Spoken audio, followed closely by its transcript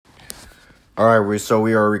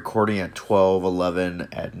We are recording at 12:11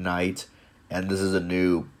 at night, and this is a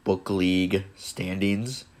new book league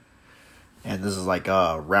standings, and this is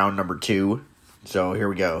round number 2. So here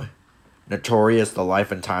we go. Notorious: The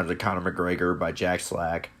Life and Times of Conor McGregor by Jack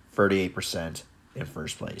Slack, 38% in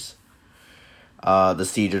first place. The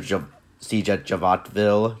Siege at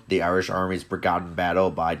Javatville, the Irish Army's Forgotten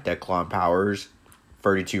Battle by Declan Powers,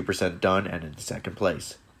 32% done and in second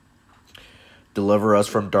place. Deliver Us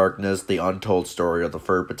from Darkness, the untold story of the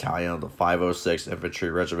 3rd Battalion of the 506th Infantry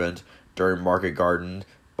Regiment during Market Garden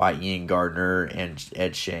by Ian Gardner and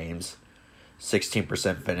Ed Shames,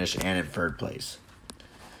 16% finish and in 3rd place.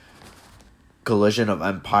 Collision of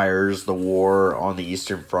Empires, the War on the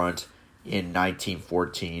Eastern Front in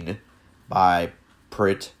 1914 by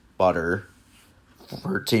Prit Butter,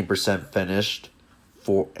 13% finished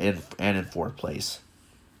and in 4th place.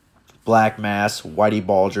 Black Mass, Whitey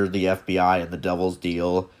Bulger, the FBI, and a Devil's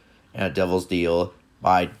Deal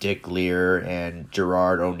by Dick Lear and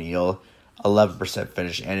Gerard O'Neill, 11%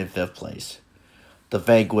 finish and in 5th place. The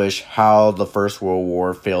Vanquish, How the First World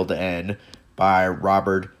War Failed to End by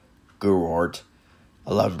Robert Gurort,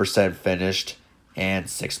 11% finished and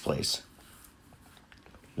 6th place.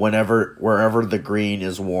 Wherever the Green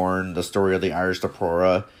is Worn, the Story of the Irish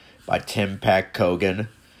Diaspora by Tim Pack Cogan,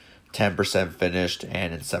 10% finished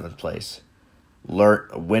and in 7th place.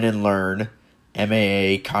 Win and Learn,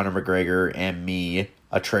 MAA, Conor McGregor, and Me,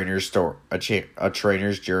 A Trainer's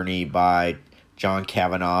Journey by John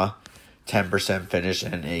Kavanagh, 10% finished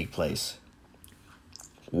and in 8th place.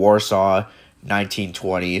 Warsaw,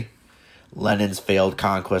 1920, Lenin's Failed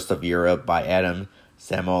Conquest of Europe by Adam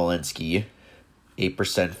Samolinski,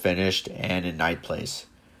 8% finished and in 9th place.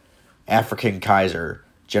 African Kaiser,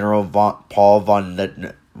 General Paul von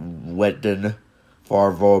Wetten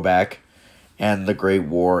Vorbeck and the Great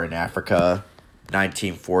War in Africa,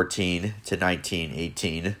 1914 to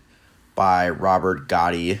 1918, by Robert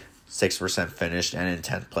Gotti, 6% finished and in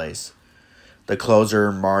 10th place. The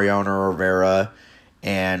Closer, Mariano Rivera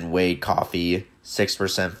and Wade Coffey,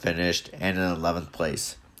 6% finished and in 11th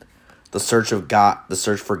place. The Search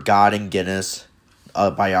for God in Guinness, a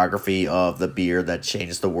biography of the beer that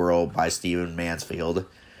changed the world by Stephen Mansfield,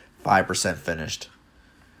 5% finished.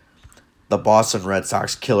 The Boston Red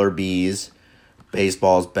Sox Killer Bees,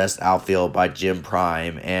 Baseball's Best Outfield by Jim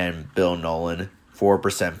Prime and Bill Nolan,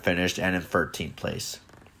 4% finished and in 13th place.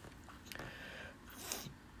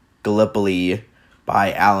 Gallipoli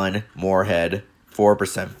by Alan Moorhead,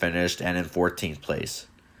 4% finished and in 14th place.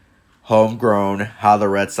 Homegrown, How the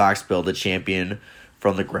Red Sox Build a Champion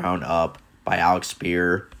from the Ground Up by Alex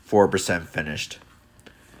Spear, 4% finished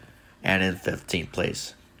and in 15th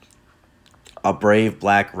place. A Brave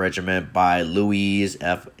Black Regiment by Louise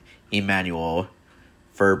F. Emanuel,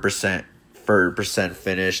 3%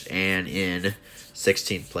 finished and in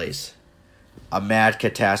 16th place. A Mad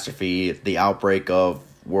Catastrophe, The Outbreak of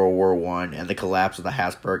World War I and the Collapse of the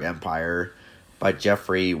Habsburg Empire by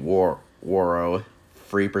Jeffrey Warrow,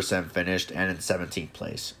 3% finished and in 17th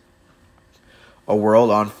place. A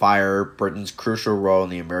World on Fire, Britain's Crucial Role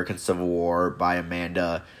in the American Civil War by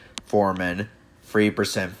Amanda Foreman,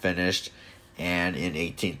 3% finished and in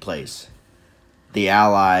 18th place. The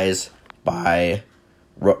Allies,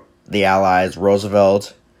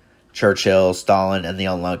 Roosevelt, Churchill, Stalin, and the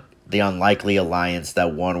Unlikely Alliance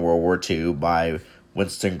That Won World War II by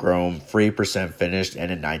Winston Groom, 3% finished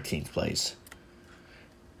and in 19th place.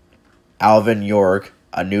 Alvin York,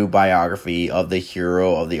 A New Biography of the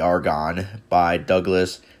Hero of the Argonne by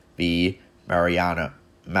Douglas V.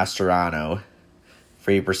 Mastrano,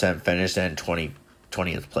 3% finished and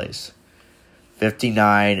 20th place.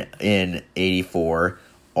 59 in 84,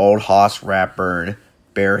 Old Hoss Ratburn,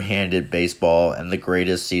 Barehanded Baseball and the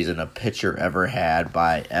Greatest Season a Pitcher Ever Had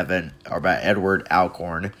by Edward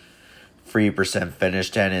Alcorn, 3%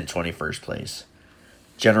 finished and in 21st place.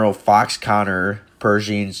 General Fox Connor,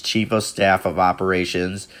 Pershing's Chief of Staff of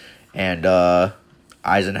Operations and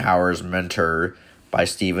Eisenhower's Mentor by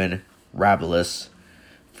Stephen Rabelais,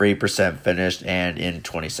 3% finished and in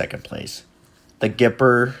 22nd place. The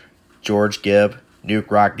Gipper, George Gibb, Nuke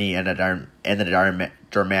Rockney, and the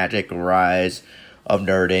Dramatic Rise of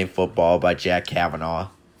Notre Dame Football by Jack Kavanaugh,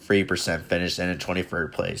 3% finished and in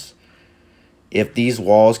 23rd place. If These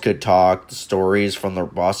Walls Could Talk, the stories from the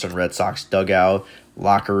Boston Red Sox dugout,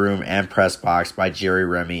 locker room, and press box by Jerry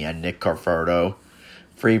Remy and Nick Carfardo,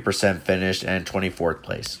 3% finished and in 24th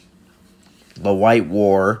place. The White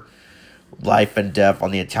War, Life and Death on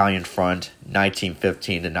the Italian Front,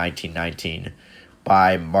 1915 to 1919,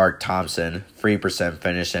 by Mark Thompson, 3%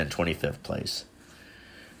 finished and 25th place.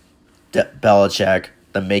 Belichick,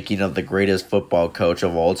 The Making of the Greatest Football Coach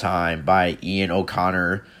of All Time by Ian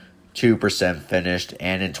O'Connor, 2% finished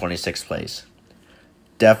and in 26th place.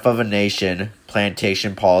 Death of a Nation,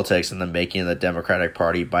 Plantation Politics and the Making of the Democratic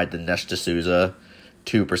Party by Dinesh D'Souza,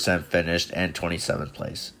 2% finished and 27th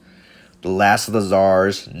place. The Last of the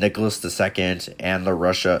Tsars, Nicholas II and the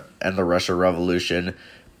Russia Revolution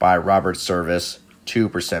by Robert Service,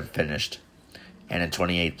 2% finished and in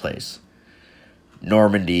 28th place.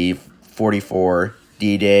 Normandy 44,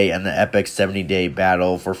 D-Day and the Epic 70-Day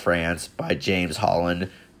Battle for France by James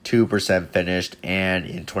Holland, 2% finished and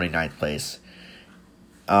in 29th place.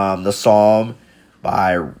 The Psalm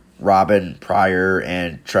by Robin Pryor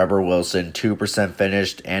and Trevor Wilson, 2%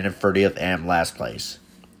 finished and in 30th and last place.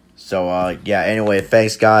 So anyway,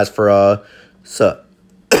 thanks guys for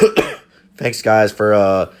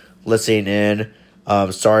listening in.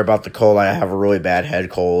 Sorry about the cold. I have a really bad head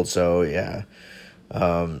cold, so yeah.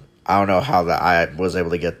 I don't know how that I was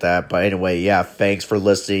able to get that, but anyway, yeah, thanks for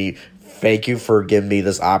listening. Thank you for giving me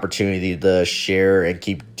this opportunity to share and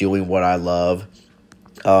keep doing what I love.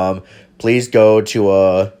 Please go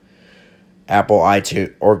to Apple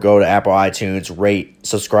iTunes, rate,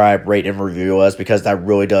 subscribe, rate, and review us, because that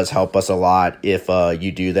really does help us a lot. If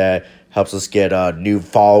you do that, helps us get new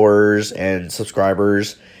followers and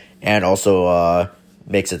subscribers, and also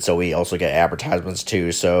makes it so we also get advertisements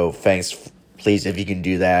too. So thanks, please, if you can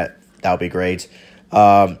do that, that would be great.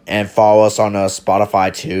 And follow us on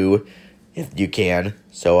Spotify too, if you can.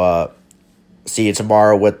 So see you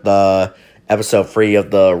tomorrow with the episode 3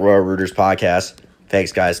 of the Royal Rooters podcast.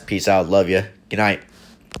 Thanks, guys. Peace out. Love you. Good night.